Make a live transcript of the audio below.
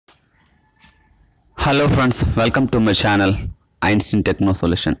Hello friends, welcome to my channel Einstein Techno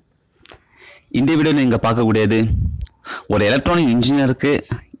Solution. இந்த video நீங்க பார்க்கக்கூடியது ஒரு எலக்ட்ரானிக் இன்ஜினியருக்கு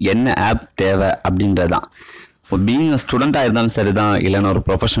என்ன ஆப் தேவை அப்படின்றதான். பீயிங் ஸ்டூடெண்ட்டாக இருந்தாலும் சரி தான், இல்லைன்னா ஒரு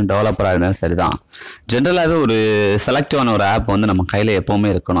ப்ரொஃபஷனல் டெவலப்பராக இருந்தாலும் சரி தான், ஜென்ரலாகவே ஒரு செலக்டிவான ஒரு ஆப் வந்து நம்ம கையில் எப்போவுமே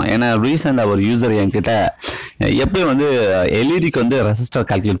இருக்கணும். ஏன்னா ரீசெண்டாக ஒரு யூசர் என்கிட்ட எப்படி வந்து எல்இடிக்கு வந்து ரெசிஸ்டர்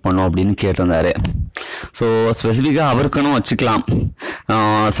கால்குலேட் பண்ணோம் அப்படின்னு கேட்டிருந்தாரு. ஸோ ஸ்பெசிஃபிக்காக அவருக்குன்னு வச்சுக்கலாம்,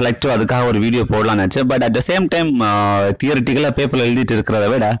 செலக்டிவ் அதுக்காக ஒரு வீடியோ போடலான்னு நினச்சேன். But at the same time தியரிட்டிக்கலாக பேப்பரில் எழுதிட்டு இருக்கிறத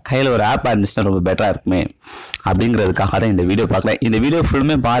விட கையில் ஒரு ஆப் இருந்துச்சுன்னா ரொம்ப பெட்டராக இருக்குமே அப்படிங்கிறதுக்காக தான் இந்த வீடியோ பார்க்குறேன். இந்த வீடியோ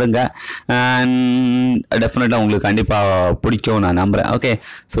ஃபுல்லுமே பாருங்கள், அண்ட் டெஃபினட்டாக உங்களுக்கு கண்டிப்பாக பிடிக்கும் நான் நம்புகிறேன். ஓகே,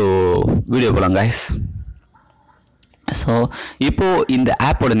 ஸோ வீடியோ போகலாம் கைஸ். ஸோ இப்போது இந்த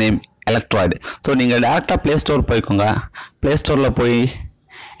ஆப்போட நேம் எலக்ட்ராய்டு. ஸோ நீங்கள் டேரெக்டாக ப்ளே ஸ்டோர் போய்க்கோங்க. ப்ளே ஸ்டோரில் போய்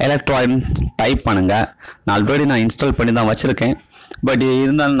எலக்ட்ராய்டு டைப் பண்ணுங்கள். நான் ஆல்ரெடி இன்ஸ்டால் பண்ணி தான் வச்சுருக்கேன், பட்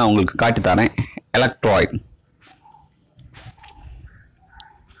இருந்தாலும் நான் உங்களுக்கு காட்டி தரேன். எலக்ட்ராய்டு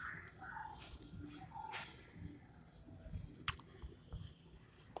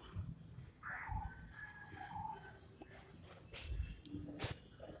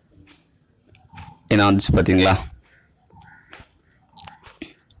என்ன வந்துச்சு பார்த்தீங்களா?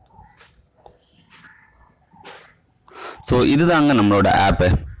 ஸோ இதுதாங்க நம்மளோட ஆப்பு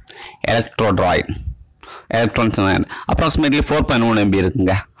எலக்ட்ராய்டு. எலக்ட்ரானிக்ஸ் அப்ராக்சிமேட்லி 4.1 MB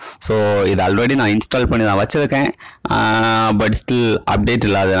இருக்குங்க. ஸோ இது ஆல்ரெடி நான் இன்ஸ்டால் பண்ணி தான் வச்சுருக்கேன், பட் ஸ்டில் அப்டேட்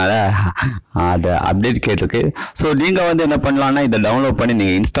இல்லாதனால அதை அப்டேட் கேட்டிருக்கு. ஸோ நீங்கள் வந்து என்ன பண்ணலான்னா இதை டவுன்லோட் பண்ணி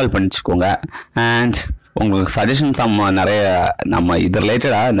நீங்கள் இன்ஸ்டால் பண்ணிச்சுக்கோங்க. அண்ட் உங்களுக்கு சஜஷன்ஸ் நிறைய நம்ம இது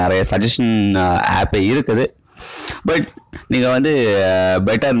ரிலேட்டடாக நிறைய சஜஷன் ஆப்பே இருக்குது. பட் நீங்கள் வந்து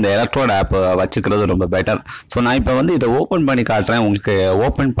பெட்டர் இந்த எலக்ட்ராய்டு ஆப் வச்சுக்கிறது ரொம்ப பெட்டர். ஸோ நான் இப்போ வந்து இதை ஓப்பன் பண்ணி காட்டுறேன். உங்களுக்கு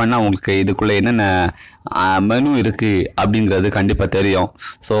ஓப்பன் பண்ணால் உங்களுக்கு இதுக்குள்ளே என்னென்ன மெனு இருக்குது அப்படிங்கிறது கண்டிப்பாக தெரியும்.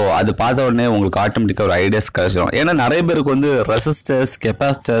 ஸோ அது பார்த்த உடனே உங்களுக்கு ஆட்டோமேட்டிக்காக ஒரு ஐடியாஸ் கிடைச்சிடும். ஏன்னா நிறைய பேருக்கு வந்து resistors,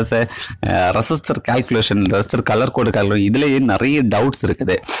 கெப்பாசிட்டர்ஸு, resistor calculation, resistor colour கோடு கால்குலேஷன் இதுலேயே நிறைய டவுட்ஸ்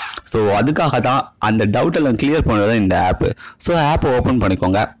இருக்குது. ஸோ அதுக்காக தான் அந்த டவுட்டெல்லாம் கிளியர் பண்ணுறது இந்த ஆப்பு. ஸோ ஆப்பை ஓப்பன்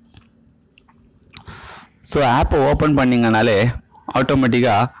பண்ணிக்கோங்க. ஸோ ஆப்பை ஓப்பன் பண்ணிங்கனாலே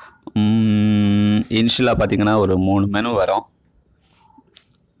ஆட்டோமேட்டிக்காக இனிஷியலாக பார்த்தீங்கன்னா ஒரு 3 மெனு வரும்.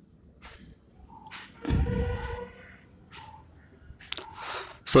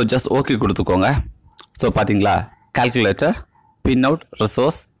 ஸோ ஜஸ்ட் ஓகே கொடுத்துக்கோங்க. ஸோ பார்த்தீங்களா, கால்குலேட்டர், பின் அவுட்,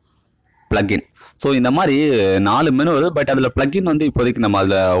 ரிசோர்ஸ், ப்ளக்இன். ஸோ இந்த மாதிரி 4 மெனு வருது. பட் அதில் ப்ளக்இன் வந்து இப்போதைக்கு நம்ம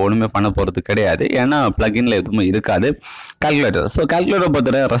அதில் ஒன்றுமே பண்ண போகிறது கிடையாது, ஏன்னா ப்ளக்இனில் எதுவுமே இருக்காது. கால்குலேட்டர், ஸோ கால்குலேட்டர்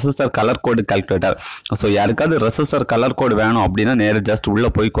பொறுத்தவரை ரெசிஸ்டர் கலர் கோடு கால்குலேட்டர். ஸோ யாருக்காவது ரெசிஸ்டர் கலர் கோடு வேணும் அப்படின்னா நேராக ஜஸ்ட்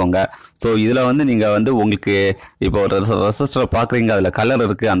உள்ளே போய்க்கோங்க. ஸோ இதில் வந்து நீங்கள் வந்து உங்களுக்கு இப்போ ஒரு ரெசிஸ்டரை பார்க்குறீங்க, அதில் கலர்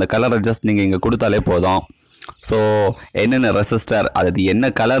இருக்குது, அந்த கலரை ஜஸ்ட் நீங்கள் இங்கே கொடுத்தாலே போதும். ஸோ என்னென்ன ரெசிஸ்டர், அது என்ன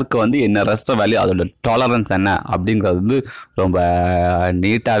கலருக்கு வந்து என்ன ரெசிஸ்டர் வேல்யூ, அதோட டாலரன்ஸ் என்ன அப்படிங்கிறது வந்து ரொம்ப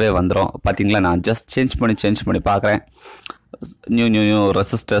நீட்டாகவே வந்துடும். பார்த்தீங்களா, நான் ஜஸ்ட் சேஞ்ச் பண்ணி பார்க்குறேன். நியூ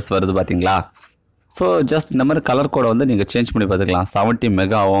ரெசிஸ்டர்ஸ் வருது பார்த்தீங்களா. ஸோ ஜஸ்ட் இந்த மாதிரி கலர் கோடை வந்து நீங்கள் சேஞ்ச் பண்ணி பார்த்துக்கலாம். 70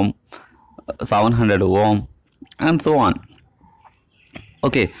 mega ohm, 700 Om and so on.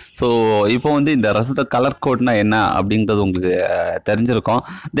 Okay, so இப்போ வந்து இந்த ரெசிஸ்டர் கலர் கோட்னா என்ன அப்படிங்கிறது உங்களுக்கு தெரிஞ்சிருக்கும்.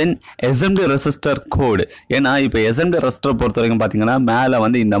 தென் எஸ்எம்டி ரெசிஸ்டர் கோடு. ஏன்னா இப்போ எஸ்எம்டி ரெசிஸ்டர் பொறுத்த வரைக்கும் பார்த்தீங்கன்னா மேலே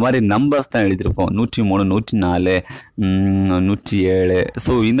வந்து இந்த மாதிரி நம்பர்ஸ் தான் எழுதியிருப்போம். 103, 104, 107.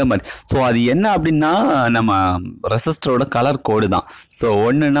 ஸோ இந்த மாதிரி. ஸோ அது என்ன அப்படின்னா நம்ம ரெசிஸ்டரோட கலர் கோடு தான். ஸோ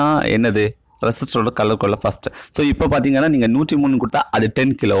ஒன்றுனா என்னது, ரெசிஸ்டரோட கலர் கோடில் ஃபஸ்ட்டு. ஸோ இப்போ பார்த்தீங்கன்னா நீங்கள் 103 கொடுத்தா அது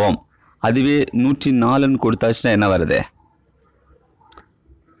 10 கிலோ ஓம். அதுவே 104 கொடுத்தாச்சுன்னா என்ன வருது,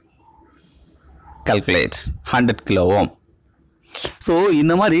 calculate 100 கிலோ ஓம். ஸோ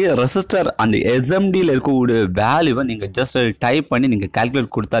இந்த மாதிரி ரெசிஸ்டர் அந்த எஸ்எம்டியில் இருக்கக்கூடிய வேல்யூவை நீங்கள் ஜஸ்ட் டைப் பண்ணி நீங்கள்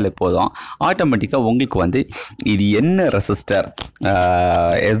கால்குலேட் கொடுத்தாலே போதும். ஆட்டோமேட்டிக்காக உங்களுக்கு வந்து இது என்ன ரெசிஸ்டர்,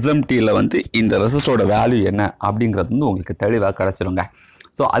 எஸ்எம்டியில் வந்து இந்த ரெசிஸ்டரோட வேல்யூ என்ன அப்படிங்கிறது வந்து உங்களுக்கு தெளிவாக கிடச்சிருங்க.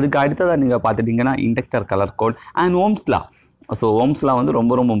 ஸோ அதுக்கு அடுத்ததாக நீங்கள் பார்த்துட்டிங்கன்னா inductor colour code and ஓம்ஸ்லா. So ஓம்ஸ்லா வந்து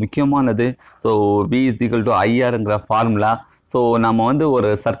ரொம்ப ரொம்ப முக்கியமானது. So V = IRங்கிற formula. ஸோ நம்ம வந்து ஒரு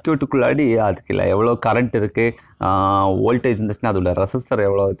சர்க்கியூட்டுக்குள்ளாடி அதுக்கு எவ்வளோ கரண்ட் இருக்குது, வோல்டேஜ் இருந்துச்சுன்னா அதோட ரெசிஸ்டர்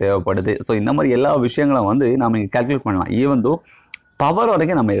எவ்வளோ தேவைப்படுது. ஸோ இந்த மாதிரி எல்லா விஷயங்களும் வந்து நம்ம இங்கே கால்குலேட் பண்ணலாம். ஈவன் தோ பவர்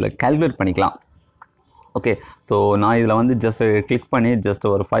வரைக்கும் நம்ம இதில் கால்குலேட் பண்ணிக்கலாம். ஓகே, ஸோ நான் இதில் வந்து ஜஸ்ட் கிளிக் பண்ணி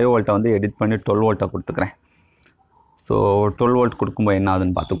ஜஸ்ட் ஒரு 5 வோல்ட்டை வந்து எடிட் பண்ணி 12 வோல்ட்டை கொடுத்துக்கிறேன். ஸோ 12 வோல்ட் கொடுக்கும்போது என்ன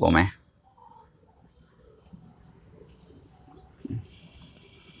ஆகுதுன்னு பார்த்துக்கோமே.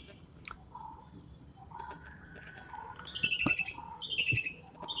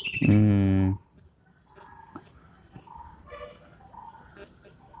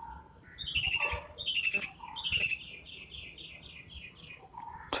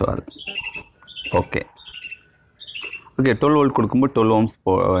 ஓகே ஓகே 12 வோல்ட் கொடுக்கும்போது 12 ஓம்ஸ்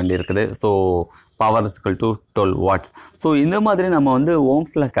போக வேண்டியிருக்குது. So power இஸ்கல் to 12 watts. So இந்த மாதிரி நம்ம வந்து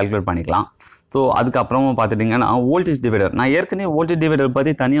ஓம்ஸில் கால்குலேட் பண்ணிக்கலாம். ஸோ அதுக்கப்புறமா பார்த்துட்டிங்கன்னா வோல்டேஜ் டிவைடர், நான் ஏற்கனவே வோல்டேஜ் டிவைடர்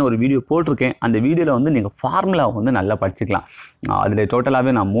பற்றி தனியாக ஒரு வீடியோ போட்டிருக்கேன். அந்த வீடியோவில் வந்து நீங்கள் ஃபார்முலா வந்து நல்லா படிச்சுக்கலாம். அதில்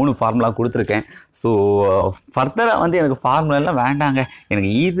டோட்டலாகவே நான் 3 ஃபார்முலா கொடுத்துருக்கேன். ஸோ ஃபர்தராக வந்து எனக்கு ஃபார்முலாலாம் வேண்டாங்க,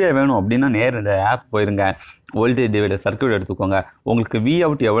 எனக்கு ஈஸியாக வேணும் அப்படின்னா இந்த ஆப் போயிருங்க, வோல்டேஜ் டிவைடர் சர்க்யூட் எடுத்துக்கோங்க. உங்களுக்கு வி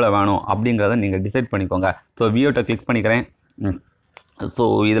அவுட் எவ்வளோ வேணும் அப்படிங்கிறத நீங்கள் டிசைட் பண்ணிக்கோங்க. ஸோ வி அவுட்டை கிளிக் பண்ணிக்கிறேன். ஸோ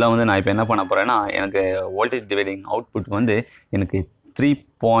இதில் வந்து நான் இப்போ என்ன பண்ண போகிறேன்னா, எனக்கு வோல்டேஜ் டிவைடிங் அவுட்புட் வந்து எனக்கு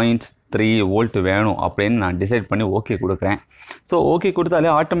 3.3 வோல்ட் வேணும் அப்படின்னு நான் டிசைட் பண்ணி ஓகே கொடுக்குறேன். ஸோ ஓகே கொடுத்தாலே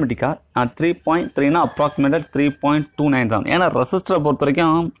ஆட்டோமேட்டிக்காக நான் 3.3னா அப்ராக்சிமேட்டாக 3.29 தான். ஏன்னா ரெசிஸ்டரை பொறுத்த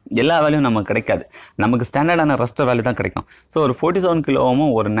வரைக்கும் எல்லா வேல்யூம் நமக்கு கிடைக்காது, நமக்கு ஸ்டாண்டர்டான ரெசிஸ்டர் வேல்யூ தான் கிடைக்கும். ஸோ ஒரு 47 கிலோ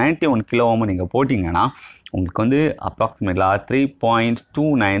ஓமும் ஒரு 91 கிலோ ஓமும் நீங்கள் போட்டிங்கன்னா உங்களுக்கு வந்து அப்ராக்சிமேட்டாக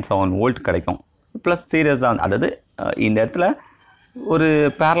 3.297 வோல்ட் கிடைக்கும். ப்ளஸ் சீரியஸ் தான், அதாவது இந்த இடத்துல ஒரு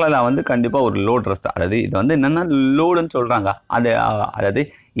பேரலாக வந்து கண்டிப்பாக ஒரு லோட் ரெஸ்ட், அதாவது இது வந்து என்னென்னா லோடுன்னு சொல்கிறாங்க. அதாவது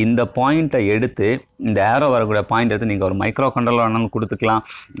இந்த பாயிண்ட்டை எடுத்து, இந்த ஏரோ வரக்கூடிய பாயிண்ட் எடுத்து நீங்கள் ஒரு மைக்ரோ கண்ட்ரோலர் வேணாலும் கொடுத்துக்கலாம்,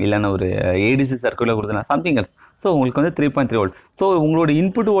 இல்லைன்னா ஒரு ஏடிசி சர்க்யூட்டில் கொடுத்துக்கலாம், சம்திங் எல்ஸ். ஸோ உங்களுக்கு வந்து 3.3 வோல்ட். ஸோ உங்களோட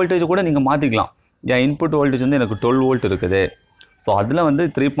இன்புட் வோல்டேஜ் கூட நீங்கள் மாற்றிக்கலாம். என் இன்புட் வோல்டேஜ் வந்து எனக்கு 12 வோல்ட் இருக்குது. ஸோ அதில் வந்து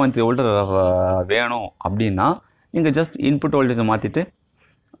 3.3 வோல்ட் வேணும் அப்படின்னா நீங்கள் ஜஸ்ட் இன்புட் வோல்டேஜை மாற்றிட்டு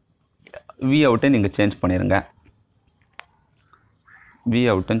வி அவுட்டை நீங்கள் சேஞ்ச் பண்ணிடுங்க. வி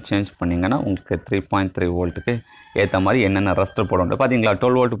அவுட்டுன்னு சேஞ்ச் பண்ணிங்கன்னா உங்களுக்கு 3.3 வோல்ட்டுக்கு ஏற்ற மாதிரி என்னென்ன ரெஸ்டர் போட முடியும் பார்த்தீங்களா.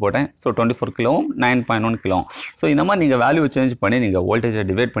 12 வோல்ட் போட்டேன். ஸோ 24 கிலோவும் 9.1 கிலோ. ஸோ இந்த மாதிரி நீங்கள் வேல்யூ சேஞ்ச் பண்ணி நீங்கள் வோல்டேஜை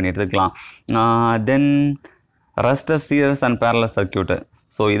டிவைட் பண்ணி எடுத்துக்கலாம். தென் ரெஸ்டர் serious and parallel circuit.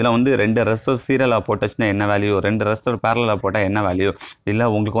 So இதில் வந்து 2 ரெஸ்டர் சீரியலாக போட்டுச்சுன்னா என்ன வேல்யூ, 2 ரெஸ்டர் பேரலாக போட்டால் என்ன வேல்யூ, இல்லை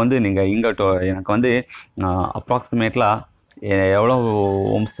உங்களுக்கு வந்து நீங்கள் இங்கே எனக்கு வந்து அப்ராக்சிமேட்லாக எவ்வளோ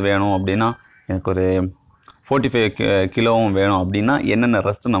ஓம்ஸ் வேணும் அப்படின்னா எனக்கு ஒரு 45 கிலோவும் வேணும் அப்படின்னா என்னென்ன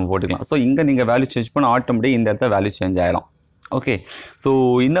ரெஸ்ட்டு நம்ம போட்டுக்கலாம். ஸோ இங்கே நீங்கள் வேல்யூ சேஞ்ச் பண்ண ஆட்டோமேட்டிக் இந்த இடத்துல வேல்யூ சேஞ்ச் ஆகிடும். ஓகே, ஸோ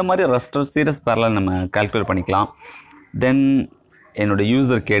இந்த மாதிரி ரெஸ்டர் சீரியஸ் பேரலல் நம்ம கால்குலேட் பண்ணிக்கலாம். தென் என்னோடய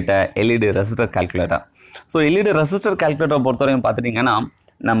யூசர் கேட்ட LED resistor calculator. So LED resistor கால்குலேட்டரை பொறுத்தவரைக்கும் பார்த்துட்டிங்கன்னா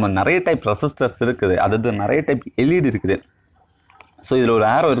நம்ம நிறைய டைப் ரெசிஸ்டர்ஸ் இருக்குது, அதாவது நிறைய டைப் எல்இடி இருக்குது. ஸோ இதில் ஒரு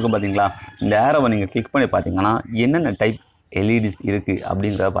ஏரோ இருக்குது பார்த்தீங்களா, இந்த ஏரோவை நீங்கள் கிளிக் பண்ணி பார்த்தீங்கன்னா என்னென்ன டைப் எல்இடிஸ் இருக்குது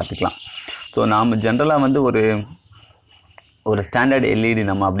அப்படிங்கிறத பார்த்துக்கலாம். ஸோ நாம் ஜென்ரலாக வந்து ஒரு ஸ்டாண்டர்ட் எல்இடி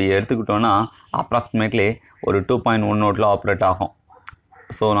நம்ம அப்படி எடுத்துக்கிட்டோன்னா அப்ராக்சிமேட்லி ஒரு 2.1 வோல்ட்டில் ஆப்ரேட் ஆகும்.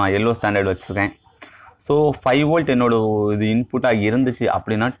 ஸோ நான் எல்லோ ஸ்டாண்டர்ட் வச்சுருக்கேன். ஸோ 5 வோல்ட் என்னோட இது இன்புட்டாக இருந்துச்சு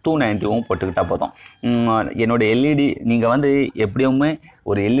அப்படின்னா 290 போட்டுக்கிட்டால் போதும். என்னோடய எல்இடி நீங்கள் வந்து எப்படியுமே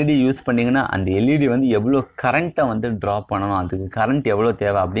ஒரு எல்இடி யூஸ் பண்ணிங்கன்னா அந்த எல்இடி வந்து எவ்வளோ கரண்ட்டை வந்து ட்ராப் பண்ணணும், அதுக்கு கரண்ட் எவ்வளோ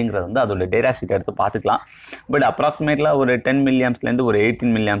தேவை அப்படிங்கிறது வந்து அதோட டேட்டா ஷீட் எடுத்து பார்த்துக்கலாம். பட் அப்ராக்சிமேட்லாக ஒரு 10 மில்லியாம்ஸ்லேருந்து ஒரு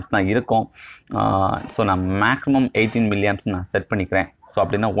 18 மில்லியாம்ஸ் தான் இருக்கும். ஸோ நான் மேக்ஸிமம் 18 மில்லியாம்ஸ் நான் செட் பண்ணிக்கிறேன். ஸோ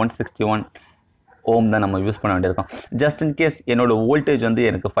அப்படின்னா 161 ஓம் தான் நம்ம யூஸ் பண்ண வேண்டியிருக்கோம். ஜஸ்ட் இன் கேஸ் என்னோடய வோல்டேஜ் வந்து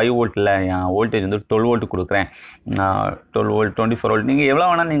எனக்கு 5 வோல்ட் இல்லை, என் வோல்டேஜ் வந்து 12 வோல்ட் கொடுக்குறேன், 12 வோல்ட் 24 வோல்ட் நீங்கள் எவ்வளோ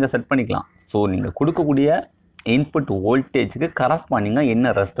வேணாலும் நீங்கள் செட் பண்ணிக்கலாம். ஸோ நீங்கள் கொடுக்கக்கூடிய இன்புட் வோல்டேஜுக்கு கரஸ்பாண்டிங்காக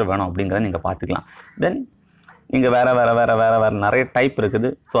என்ன ரெஸ்டர் வேணும் அப்படிங்கிறத நீங்கள் பார்த்துக்கலாம். தென் நீங்கள் வேறு நிறைய டைப்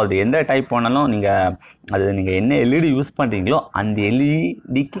இருக்குது. ஸோ அது எந்த டைப் வேணாலும் நீங்கள் என்ன எல்இடி யூஸ் பண்ணுறீங்களோ அந்த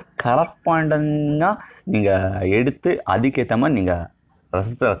எல்இடிக்கு கரஸ்பாண்டிங்காக நீங்கள் எடுத்து அதுக்கேற்ற மாதிரி நீங்கள்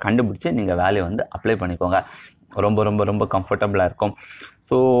ரெசிஸ்டரை கண்டுபிடிச்சி நீங்கள் வேல்யூ வந்து அப்ளை பண்ணிக்கோங்க. ரொம்ப ரொம்ப ரொம்ப கம்ஃபர்டபுளாக இருக்கும்.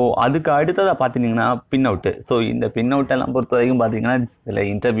 ஸோ அதுக்கு அடுத்ததாக பார்த்தீங்கன்னா பின் அவுட்டு. ஸோ இந்த பின் அவுட்டெல்லாம் பொறுத்த வரைக்கும் பார்த்தீங்கன்னா சில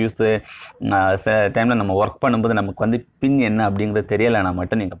இன்டர்வியூஸு சில டைமில் நம்ம ஒர்க் பண்ணும்போது நமக்கு வந்து பின் என்ன அப்படிங்கிறது தெரியலைன்னா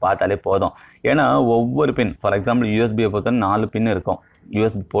மட்டும் நீங்கள் பார்த்தாலே போதும். ஏன்னா ஒவ்வொரு பின், ஃபார் எக்ஸாம்பிள் யூஎஸ்பியை பொறுத்த 4 பின் இருக்கும்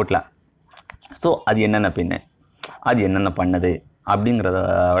யூஎஸ்பி போர்ட்டில். ஸோ அது என்னென்ன பின்னு, அது என்னென்ன பண்ணுது அப்படிங்கிறத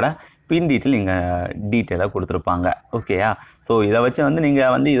விட பின் டீட்டெயில் நீங்கள் டீட்டெயிலாக கொடுத்துருப்பாங்க. ஓகேயா, ஸோ இதை வச்சு வந்து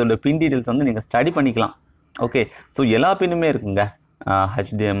நீங்கள் வந்து இதோட பின் டீட்டெயில்ஸ் வந்து நீங்கள் ஸ்டடி பண்ணிக்கலாம். ஓகே, ஸோ எல்லா பின்னுமே இருக்குங்க.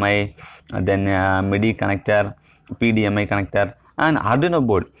 HDMI, then midi connector, PDMI connector and Arduino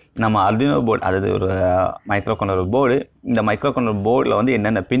board. நம்ம அர்டினோ போர்டு அதாவது ஒரு மைக்ரோ கண்ட்ரோலர் போர்டு. இந்த மைக்ரோ கண்ட்ரோலர் போர்டில் வந்து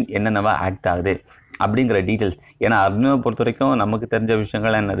என்னென்ன பின் என்னென்னவா ஆக்ட் ஆகுது அப்படிங்கிற டீட்டெயில்ஸ். ஏன்னா அர்டினோ பொறுத்த வரைக்கும் நமக்கு தெரிஞ்ச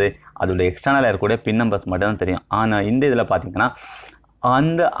விஷயங்கள் என்னது, அதோட எக்ஸ்டர்னல் இருக்கக்கூடிய பின் நம்பர்ஸ் மட்டும் தான் தெரியும். ஆனால் இந்த இதில் பார்த்தீங்கன்னா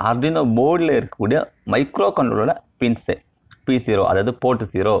அந்த அர்டினோ போர்டில் இருக்கக்கூடிய மைக்ரோ கண்ட்ரோலரோட பின்ஸு P0, அதாவது board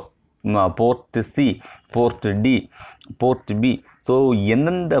 0, board C, board D, board B. So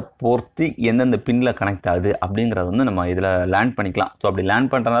எந்தெந்த போர்ட்டு எந்தெந்த பின்னில் கனெக்ட் ஆகுது அப்படிங்கிறத வந்து நம்ம இதில் லேர்ன் பண்ணிக்கலாம். ஸோ அப்படி லேர்ன்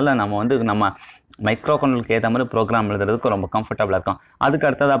பண்ணுறதுனால நம்ம மைக்ரோ கண்ட்ரோலுக்கு ஏற்ற மாதிரி ப்ரோக்ராம் எழுதுறதுக்கு ரொம்ப கம்ஃபர்டபுளாக இருக்கும். அதுக்கு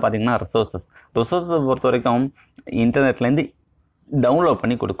அடுத்ததாக பார்த்தீங்கன்னா ரிசோர்ஸை பொறுத்த வரைக்கும் இன்டர்நெட்லேருந்து டவுன்லோட்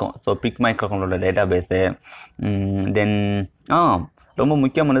பண்ணி கொடுக்கும். So big micro கண்ட்ரோலோட data base, தென் ரொம்ப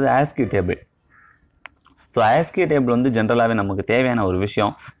முக்கியமானது ASCII table. So ASCII table வந்து ஜென்ரலாகவே நமக்கு தேவையான ஒரு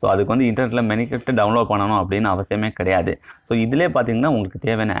விஷயம். ஸோ அதுக்கு வந்து இன்டர்நெட்டில் மெனிக்கெட்டு டவுன்லோட் பண்ணணும் அப்படின்னு அவசியமே கிடையாது. ஸோ இதிலே பார்த்தீங்கன்னா உங்களுக்கு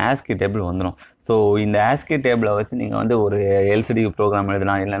தேவையான ASCII டேபிள் வந்துடும். ஸோ இந்த ASCII டேபிளை வச்சு நீங்கள் வந்து ஒரு LCD ப்ரோக்ராம்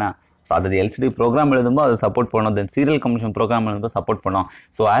எழுதலாம், இல்லைனா ஸோ அது LCD ப்ரோக்ராம் எழுதும்போது அது சப்போர்ட் பண்ணணும். தென் சீரியல் கமிஷன் ப்ரோக்ராம் எழுதும்போது சப்போர்ட் பண்ணோம்.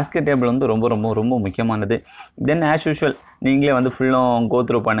 ஸோ ASCII டேபிள் வந்து ரொம்ப ரொம்ப ரொம்ப முக்கியமானது. தென் ஆஸ் யூஷுவல் நீங்களே வந்து ஃபுல்லும்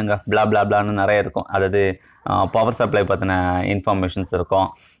கோத்ரூ பண்ணுங்கள். பிளான்னு நிறைய இருக்கும். அதாவது பவர் சப்ளை பற்றின இன்ஃபர்மேஷன்ஸ் இருக்கும்.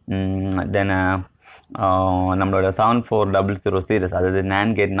 தென் நம்மளோட 7400 சீரிஸ், அதாவது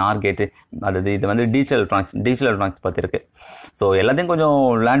NAND கேட், NOR கேட்டு, அதாவது இது வந்து டிஜிட்டல் எலக்ட்ரானிக்ஸ் பற்றி இருக்குது. ஸோ எல்லாத்தையும் கொஞ்சம்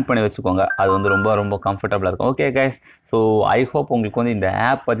லேர்ன் பண்ணி வச்சுக்கோங்க. அது வந்து ரொம்ப ரொம்ப கம்ஃபர்டபுளாக இருக்கும். Okay guys, so I hope உங்களுக்கு வந்து இந்த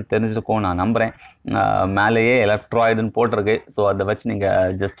ஆப் பற்றி தெரிஞ்சிருக்கும் நான் நம்புகிறேன். மேலேயே எலக்ட்ராய்டுன்னு போட்டிருக்கு. ஸோ அதை வச்சு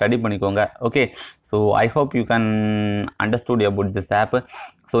நீங்கள் ஜஸ்ட் ஸ்டடி பண்ணிக்கோங்க. Okay, so I hope you can understood about this app.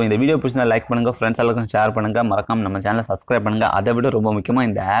 So இந்த வீடியோ பிடிச்சிருந்தா லைக் பண்ணுங்கள், ஃப்ரெண்ட்ஸ் எல்லாருக்கும் ஷேர் பண்ணுங்கள், மறக்காமல் நம்ம சேனலை சப்ஸ்கிரைப் பண்ணுங்கள். அதை விட ரொம்ப முக்கியமாக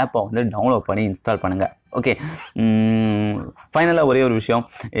இந்த ஆப்பை வந்து டவுன்லோட் பண்ணி இன்ஸ்டால் பண்ணுங்கள். ஓகே, ஃபைனலாக ஒரே ஒரு விஷயம்,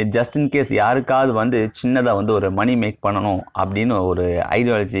 ஜஸ்ட் இன் கேஸ் யாருக்காவது வந்து சின்னதாக வந்து ஒரு மணி மேக் பண்ணணும் அப்படின்னு ஒரு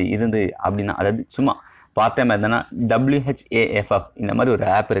ஐடியாலஜி இருந்து அப்படின்னா, அதாவது சும்மா பார்ட் டைம் இருந்தேன்னா WHAFF இந்த மாதிரி ஒரு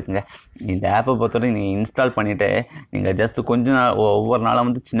ஆப் இருக்குங்க. இந்த ஆப்பை பொறுத்தவரை நீங்கள் இன்ஸ்டால் பண்ணிவிட்டு நீங்கள் ஜஸ்ட் கொஞ்சம் நாள் ஒவ்வொரு நாளாக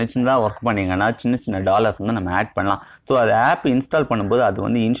வந்து சின்னதாக ஒர்க் பண்ணிங்கன்னா சின்ன டாலர்ஸ் வந்து நம்ம ஆட் பண்ணலாம். ஸோ அது ஆப் இன்ஸ்டால் பண்ணும்போது அது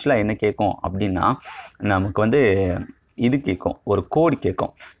வந்து இனிஷியலாக என்ன கேட்கும் அப்படின்னா, நமக்கு வந்து இது கேட்கும், ஒரு கோடு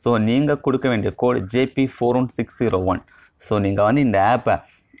கேட்கும். ஸோ நீங்கள் கொடுக்க வேண்டிய கோடு JP41601. ஸோ நீங்கள் வந்து இந்த ஆப்பை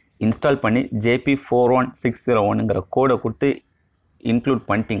இன்ஸ்டால் பண்ணி JP41601ங்கிற கோடை கொடுத்து இன்க்ளூட்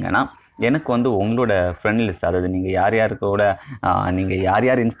பண்ணிட்டீங்கன்னா எனக்கு வந்து உங்களோட ஃப்ரெண்ட் லிஸ்ட், அதாவது நீங்கள் யார்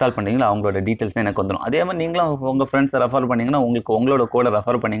யார் இன்ஸ்டால் பண்ணுறீங்களோ அவங்களோட டீட்டெயில்ஸ் எனக்கு வந்துடும். அதே மாதிரி நீங்களும் உங்கள் ஃப்ரெண்ட்ஸை ரெஃபர் பண்ணிங்கன்னா உங்களோட கோடை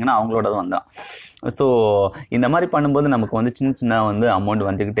ரெஃபர் பண்ணிங்கன்னா அவங்களோட வந்துடும். ஸோ இந்த மாதிரி பண்ணும்போது நமக்கு வந்து சின்ன வந்து அமௌண்ட்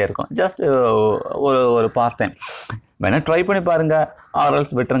வந்துக்கிட்டே இருக்கும். ஜஸ்ட் ஒரு பார்ட் டைம் வேணால் ட்ரை பண்ணி பாருங்கள்,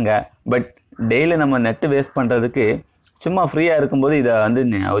 ஆர்எல்ஸ் விட்டுருங்க. பட் டெய்லி நம்ம நெட்டு வேஸ்ட் பண்ணுறதுக்கு சும்மா ஃப்ரீயாக இருக்கும்போது இதை வந்து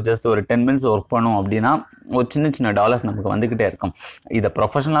ஜஸ்ட் ஒரு 10 மினிட்ஸ் ஒர்க் பண்ணோம் அப்படின்னா ஒரு சின்ன டாலர்ஸ் நமக்கு வந்துக்கிட்டே இருக்கும். இதை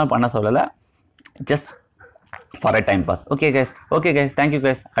ப்ரொஃபஷனலாக பண்ண சொல்லலை, just for a time pass. Okay guys, thank you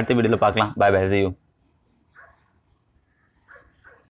guys. அடுத்த வீடியோவில் பார்க்கலாம். By, see you.